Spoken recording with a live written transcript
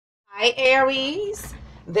Hi, Aries.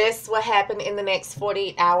 This will happen in the next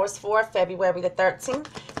 48 hours for February the 13th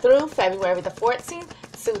through February the 14th,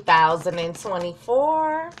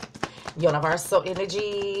 2024. Universal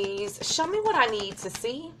energies, show me what I need to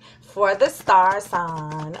see for the star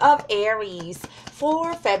sign of Aries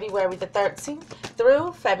for February the 13th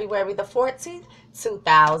through February the 14th,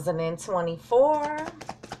 2024.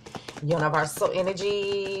 Universal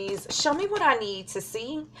energies, show me what I need to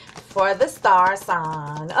see for the star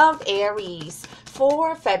sign of Aries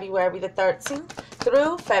for February the 13th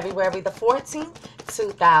through February the 14th,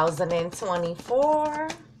 2024.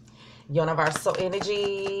 Universal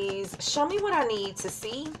energies, show me what I need to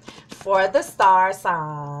see for the star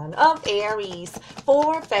sign of Aries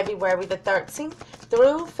for February the 13th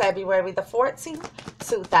through February the 14th,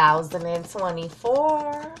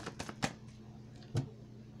 2024.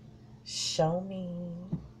 Show me.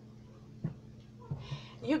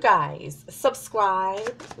 You guys,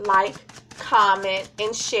 subscribe, like, comment,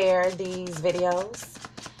 and share these videos.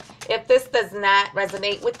 If this does not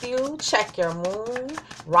resonate with you, check your moon,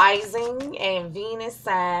 rising, and Venus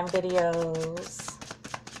sign videos.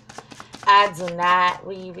 I do not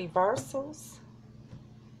read reversals.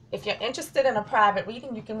 If you're interested in a private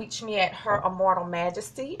reading, you can reach me at Immortal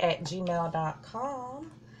Majesty at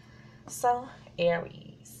gmail.com. So, Aries.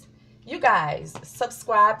 You guys,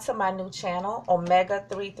 subscribe to my new channel, Omega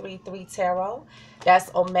 333 Tarot. That's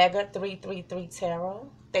Omega 333 Tarot.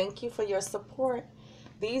 Thank you for your support.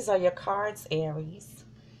 These are your cards, Aries.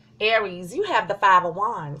 Aries, you have the Five of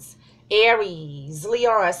Wands. Aries,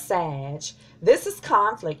 Leo or Sag. This is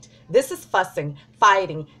conflict. This is fussing,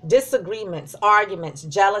 fighting, disagreements, arguments,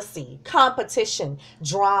 jealousy, competition,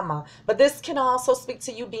 drama. But this can also speak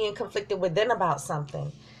to you being conflicted within about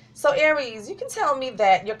something. So Aries, you can tell me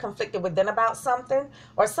that you're conflicted within about something,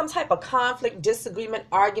 or some type of conflict, disagreement,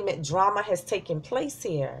 argument, drama has taken place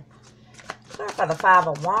here. Clarify the Five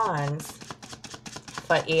of Wands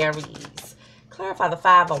for Aries. Clarify the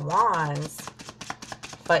Five of Wands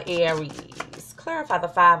for Aries. Clarify the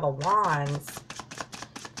Five of Wands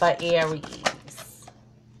for Aries.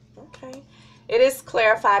 Okay. It is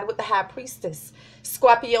clarified with the High Priestess.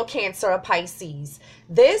 Scorpio, Cancer, or Pisces.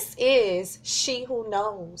 This is she who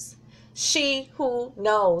knows. She who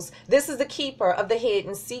knows. This is the keeper of the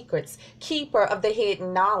hidden secrets, keeper of the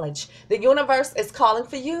hidden knowledge. The universe is calling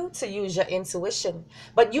for you to use your intuition,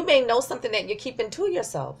 but you may know something that you're keeping to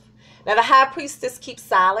yourself. Now, the High Priestess keeps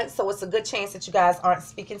silent, so it's a good chance that you guys aren't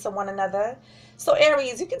speaking to one another. So,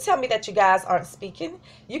 Aries, you can tell me that you guys aren't speaking.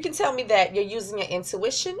 You can tell me that you're using your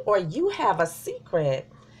intuition, or you have a secret.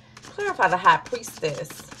 Clarify the High Priestess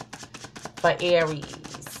for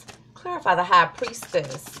Aries. Clarify the High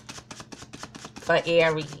Priestess for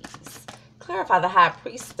Aries. Clarify the High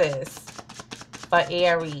Priestess for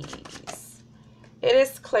Aries. It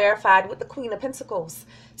is clarified with the Queen of Pentacles.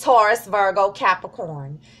 Taurus, Virgo,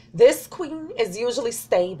 Capricorn. This queen is usually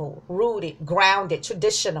stable, rooted, grounded,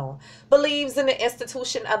 traditional, believes in the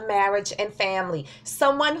institution of marriage and family.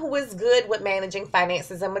 Someone who is good with managing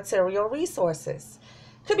finances and material resources.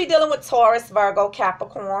 Could be dealing with Taurus, Virgo,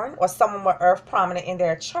 Capricorn, or someone with Earth prominent in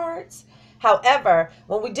their charts. However,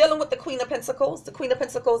 when we're dealing with the Queen of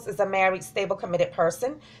Pentacles is a married, stable, committed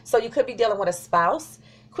person. So you could be dealing with a spouse.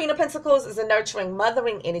 Queen of Pentacles is a nurturing,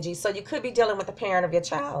 mothering energy. So you could be dealing with the parent of your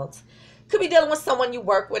child. Could be dealing with someone you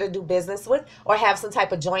work with or do business with, or have some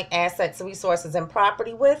type of joint assets, resources, and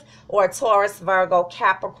property with, or a Taurus, Virgo,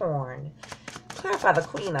 Capricorn. Clarify the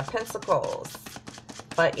Queen of Pentacles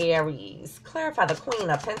for Aries. Clarify the Queen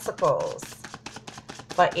of Pentacles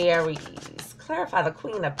for Aries. Clarify the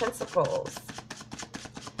Queen of Pentacles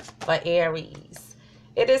for Aries.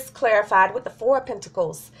 It is clarified with the Four of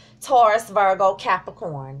Pentacles. Taurus, Virgo,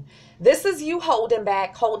 Capricorn. This is you holding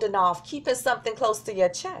back, holding off, keeping something close to your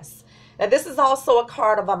chest. Now, this is also a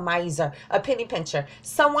card of a miser, a penny pincher,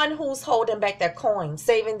 someone who's holding back their coin,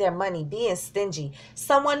 saving their money, being stingy,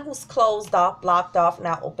 someone who's closed off, blocked off,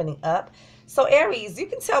 now opening up. So, Aries, you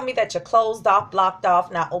can tell me that you're closed off, blocked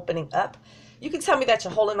off, now opening up. You can tell me that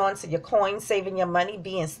you're holding on to your coin, saving your money,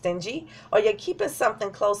 being stingy, or you're keeping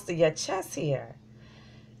something close to your chest here.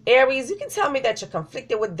 Aries, you can tell me that you're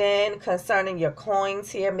conflicted within concerning your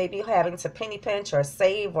coins here, maybe having to penny pinch or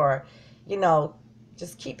save, or, you know,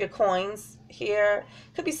 just keep your coins here.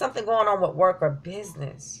 Could be something going on with work or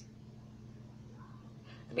business.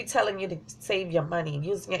 Could be telling you to save your money,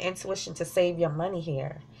 using your intuition to save your money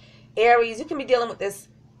here. Aries, you can be dealing with this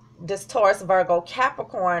Taurus, Virgo,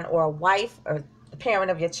 Capricorn, or a wife or the parent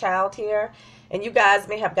of your child here. And you guys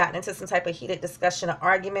may have gotten into some type of heated discussion or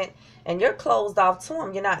argument, and you're closed off to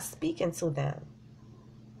them. You're not speaking to them.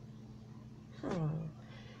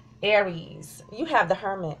 Aries, you have the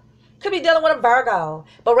Hermit. Could be dealing with a Virgo,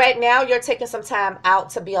 but right now you're taking some time out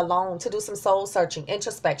to be alone, to do some soul searching,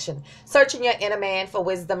 introspection, searching your inner man for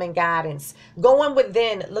wisdom and guidance, going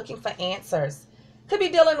within, looking for answers. Could be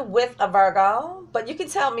dealing with a Virgo, but you can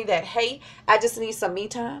tell me that, hey, I just need some me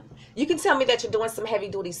time. You can tell me that you're doing some heavy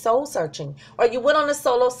duty soul searching, or you went on a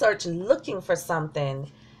solo search looking for something.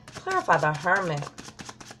 Clarify the Hermit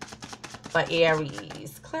for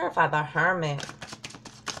Aries. Clarify the Hermit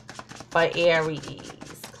for Aries.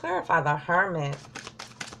 Clarify the Hermit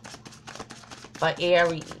for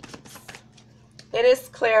Aries. It is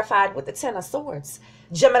clarified with the Ten of Swords.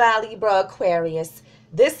 Gemini, Libra, Aquarius.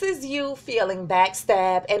 This is you feeling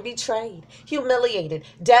backstabbed and betrayed, humiliated,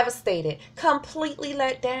 devastated, completely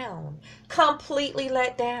let down. Completely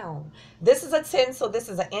let down. This is a 10, so this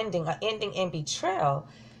is an ending in betrayal.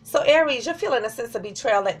 So Aries, you're feeling a sense of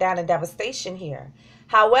betrayal, let down, and devastation here.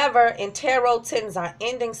 However, in tarot, 10s are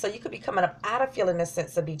ending, so you could be coming up out of feeling a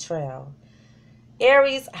sense of betrayal.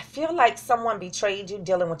 Aries, I feel like someone betrayed you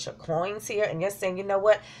dealing with your coins here, and you're saying, you know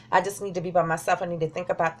what, I just need to be by myself. I need to think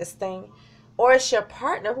about this thing. Or it's your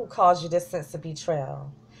partner who caused you this sense of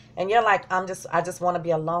betrayal. And you're like, I just want to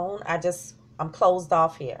be alone. I'm closed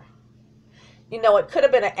off here. You know, it could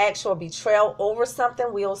have been an actual betrayal over something,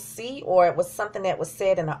 we'll see, or it was something that was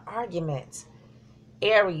said in an argument.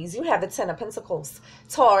 Aries, you have the Ten of Pentacles.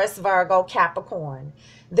 Taurus, Virgo, Capricorn.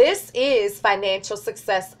 This is financial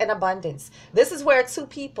success and abundance. This is where two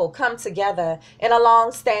people come together in a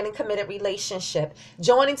long-standing committed relationship,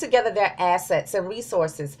 joining together their assets and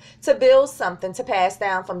resources to build something to pass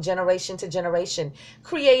down from generation to generation,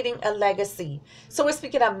 creating a legacy. So we're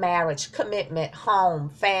speaking of marriage, commitment, home,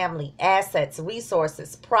 family, assets,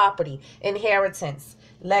 resources, property, inheritance,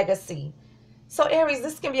 legacy. So Aries,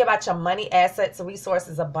 this can be about your money, assets,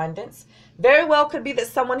 resources, abundance. Very well could be that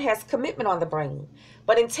someone has commitment on the brain.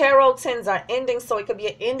 But in tarot, 10s are ending, so it could be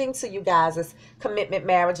an ending to you guys' commitment,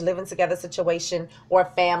 marriage, living together situation, or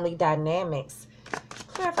family dynamics.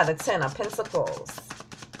 Clarify the 10 of Pentacles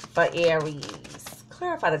for Aries.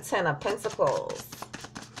 Clarify the 10 of Pentacles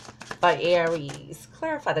for Aries.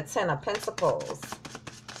 Clarify the 10 of Pentacles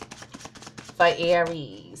for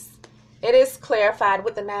Aries. It is clarified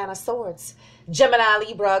with the 9 of Swords. Gemini,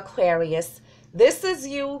 Libra, Aquarius. This is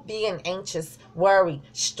you being anxious, worried,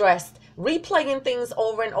 stressed, replaying things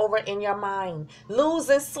over and over in your mind,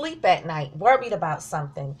 losing sleep at night, worried about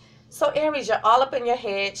something. So Aries, you're all up in your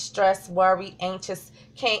head, stressed, worried, anxious,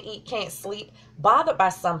 can't eat, can't sleep, bothered by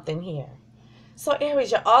something here. So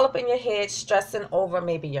Aries, you're all up in your head, stressing over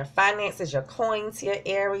maybe your finances, your coins here,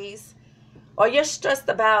 Aries. Or you're stressed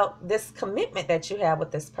about this commitment that you have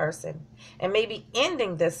with this person and maybe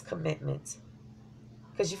ending this commitment.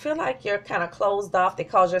 Because you feel like you're kind of closed off. They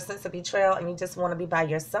cause you a sense of betrayal and you just want to be by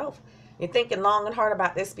yourself. You're thinking long and hard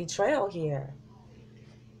about this betrayal here.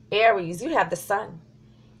 Aries, you have the Sun.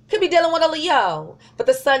 Could be dealing with a Leo. But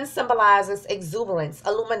the Sun symbolizes exuberance,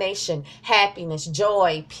 illumination, happiness,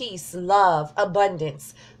 joy, peace, love,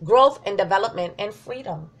 abundance, growth and development, and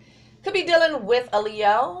freedom. Could be dealing with a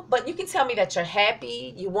Leo, but you can tell me that you're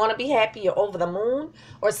happy, you want to be happy, you're over the moon,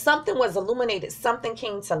 or something was illuminated, something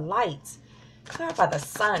came to light. Clarify the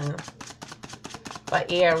Sun for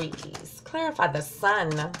Aries. Clarify the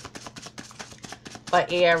Sun for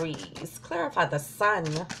Aries. Clarify the Sun.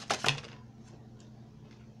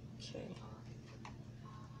 Okay.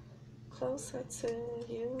 Closer to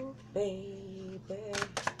you, baby.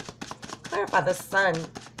 Clarify the Sun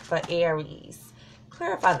for Aries.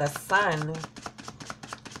 Clarify the Sun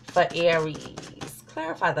for Aries.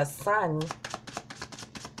 Clarify the Sun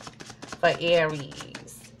for Aries.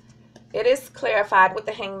 It is clarified with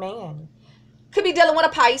the Hangman. Could be dealing with a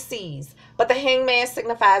Pisces, but the Hangman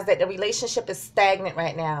signifies that the relationship is stagnant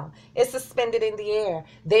right now. It's suspended in the air.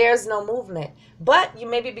 There's no movement, but you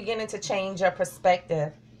may be beginning to change your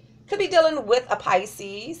perspective. Could be dealing with a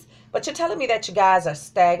Pisces, but you're telling me that you guys are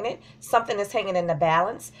stagnant. Something is hanging in the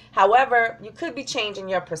balance. However, you could be changing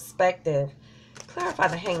your perspective. Clarify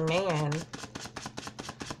the Hangman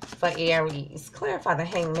for Aries. Clarify the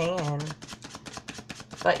Hangman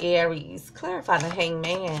for Aries. Clarify the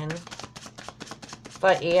Hangman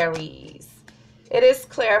for Aries. It is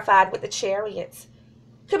clarified with the Chariot.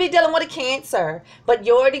 Could be dealing with a Cancer, but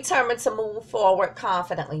you're determined to move forward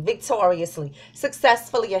confidently, victoriously,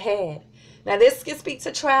 successfully ahead. Now, this can speak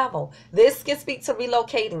to travel. This can speak to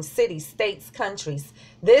relocating cities, states, countries.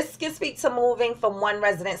 This can speak to moving from one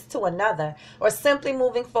residence to another, or simply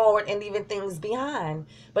moving forward and leaving things behind.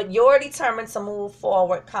 But you're determined to move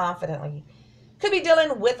forward confidently. Could be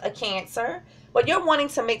dealing with a Cancer, but you're wanting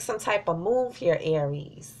to make some type of move here,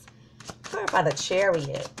 Aries. Clarify the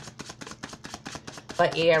Chariot for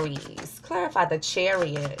Aries. Clarify the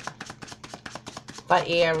Chariot for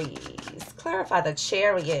Aries. Clarify the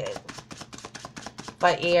Chariot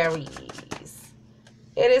for Aries.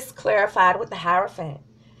 It is clarified with the Hierophant.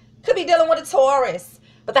 Could be dealing with a Taurus.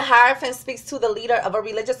 But the Hierophant speaks to the leader of a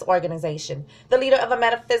religious organization, the leader of a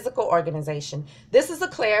metaphysical organization. This is a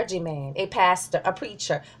clergyman, a pastor, a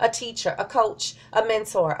preacher, a teacher, a coach, a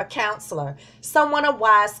mentor, a counselor, someone of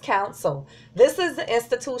wise counsel. This is the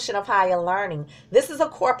institution of higher learning. This is a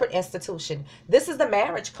corporate institution. This is the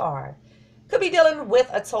marriage card. Could be dealing with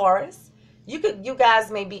a Taurus. You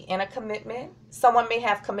guys may be in a commitment. Someone may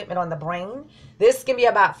have commitment on the brain. This can be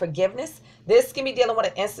about forgiveness. This can be dealing with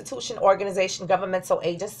an institution, organization, governmental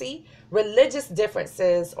agency, religious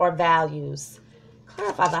differences, or values.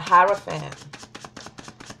 Clarify the Hierophant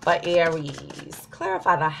for Aries.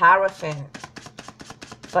 Clarify the Hierophant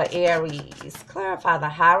for Aries. Clarify the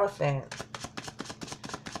Hierophant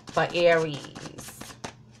for Aries.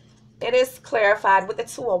 It is clarified with the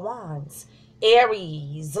Two of Wands.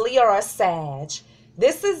 Aries, Leo, or Sag.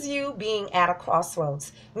 This is you being at a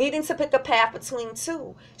crossroads, needing to pick a path between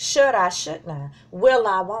two. Should I, shouldn't I? Will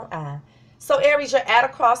I, won't I? So Aries, you're at a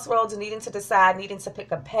crossroads, needing to decide, needing to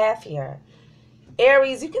pick a path here.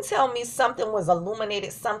 Aries, you can tell me something was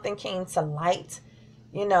illuminated, something came to light,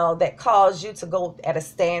 that caused you to go at a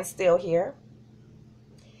standstill here.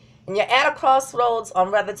 And you're at a crossroads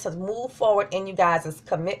on whether to move forward in you guys'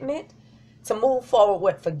 commitment, to move forward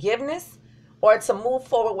with forgiveness, or to move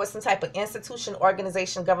forward with some type of institution,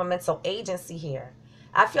 organization, governmental agency here.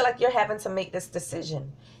 I feel like you're having to make this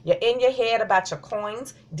decision. You're in your head about your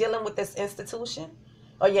coins, dealing with this institution,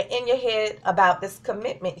 or you're in your head about this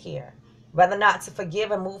commitment here, whether or not to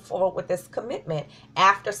forgive and move forward with this commitment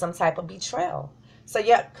after some type of betrayal. So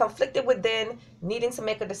you're conflicted within, needing to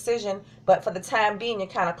make a decision, but for the time being, you're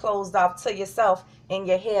kind of closed off to yourself in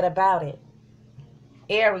your head about it.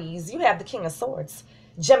 Aries, you have the King of Swords.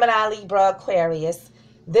 Gemini, Libra, Aquarius.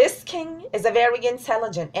 This king is a very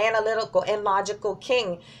intelligent, analytical, and logical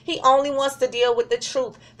king. He only wants to deal with the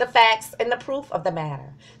truth, the facts, and the proof of the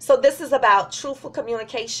matter. So this is about truthful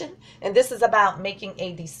communication, and this is about making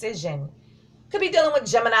a decision. Could be dealing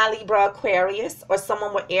with Gemini, Libra, Aquarius, or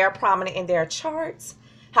someone with air prominent in their charts.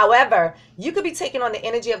 However, you could be taking on the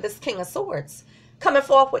energy of this King of Swords, coming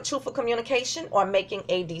forth with truthful communication or making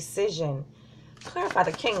a decision. Clarify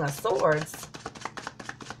the King of Swords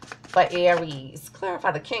for Aries.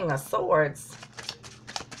 Clarify the King of Swords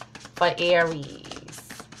for Aries.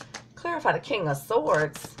 Clarify the King of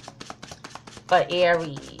Swords for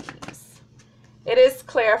Aries. It is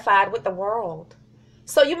clarified with the World.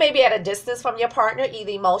 So you may be at a distance from your partner,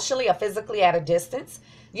 either emotionally or physically at a distance.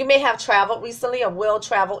 You may have traveled recently or will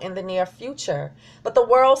travel in the near future. But the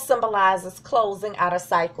World symbolizes closing out a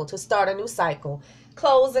cycle to start a new cycle.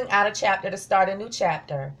 Closing out a chapter to start a new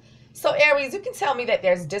chapter. So Aries, you can tell me that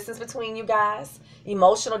there's distance between you guys,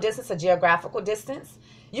 emotional distance or geographical distance.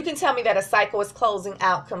 You can tell me that a cycle is closing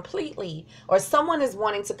out completely, or someone is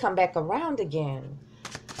wanting to come back around again.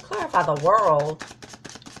 Clarify the World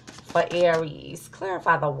for Aries.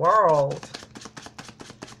 Clarify the World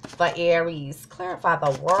for Aries. Clarify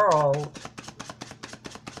the World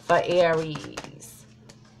for Aries.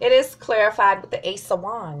 It is clarified with the Ace of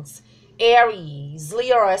Wands. Aries,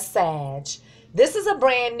 Leo, or Sag. This is a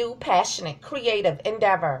brand new, passionate, creative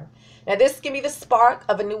endeavor. Now, this can be the spark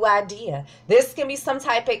of a new idea. This can be some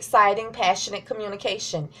type of exciting, passionate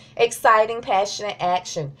communication, exciting, passionate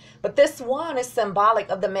action. But this one is symbolic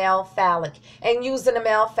of the male phallic and using the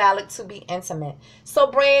male phallic to be intimate. So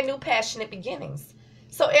brand new, passionate beginnings.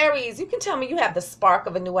 So Aries, you can tell me you have the spark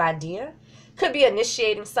of a new idea. Could be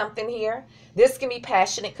initiating something here. This can be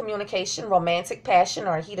passionate communication, romantic passion,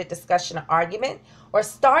 or a heated discussion or argument, or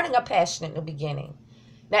starting a passionate new beginning.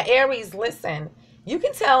 Now, Aries, listen, you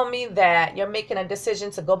can tell me that you're making a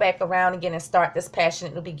decision to go back around again and start this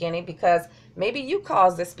passionate new beginning because maybe you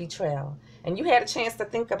caused this betrayal and you had a chance to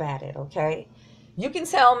think about it, okay? You can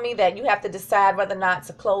tell me that you have to decide whether or not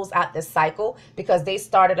to close out this cycle because they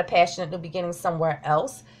started a passionate new beginning somewhere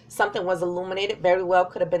else. Something was illuminated. Very well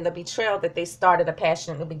could have been the betrayal that they started a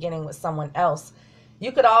passionate new beginning with someone else.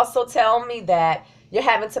 You could also tell me that you're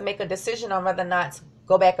having to make a decision on whether or not to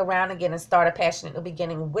go back around again and start a passionate new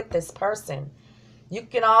beginning with this person. You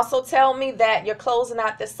can also tell me that you're closing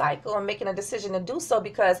out this cycle and making a decision to do so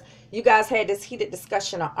because you guys had this heated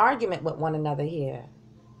discussion or argument with one another here.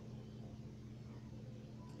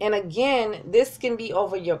 And again, this can be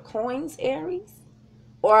over your coins, Aries,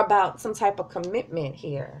 or about some type of commitment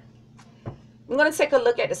here. I'm going to take a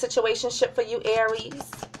look at the situationship for you, Aries.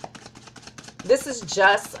 This is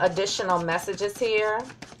just additional messages here.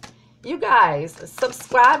 You guys,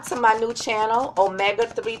 subscribe to my new channel, Omega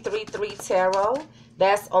 333 Tarot.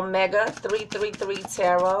 That's Omega 333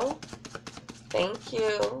 Tarot. Thank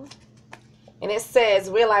you. And it says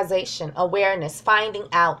realization, awareness, finding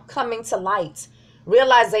out, coming to light.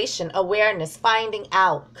 Realization, awareness, finding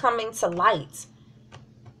out, coming to light.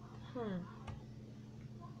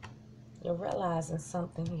 You're realizing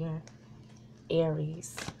something here,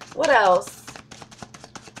 Aries. What else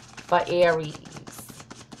for Aries?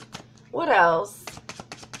 What else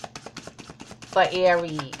for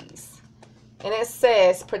Aries? And it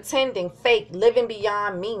says pretending, fake, living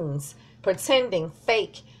beyond means. Pretending,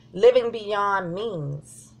 fake, living beyond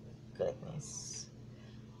means. Goodness.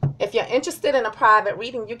 If you're interested in a private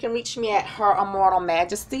reading, you can reach me at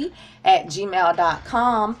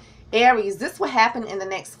herimmortalmajesty@gmail.com. Aries, this will happen in the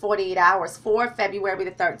next 48 hours for February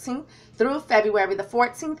the 13th through February the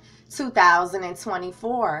 14th,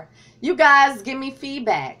 2024. You guys give me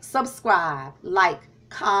feedback, subscribe, like,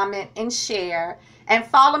 comment, and share. And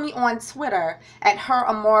follow me on Twitter at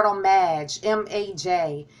herimmortalmaj,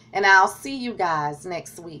 M-A-J. And I'll see you guys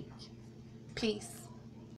next week. Peace.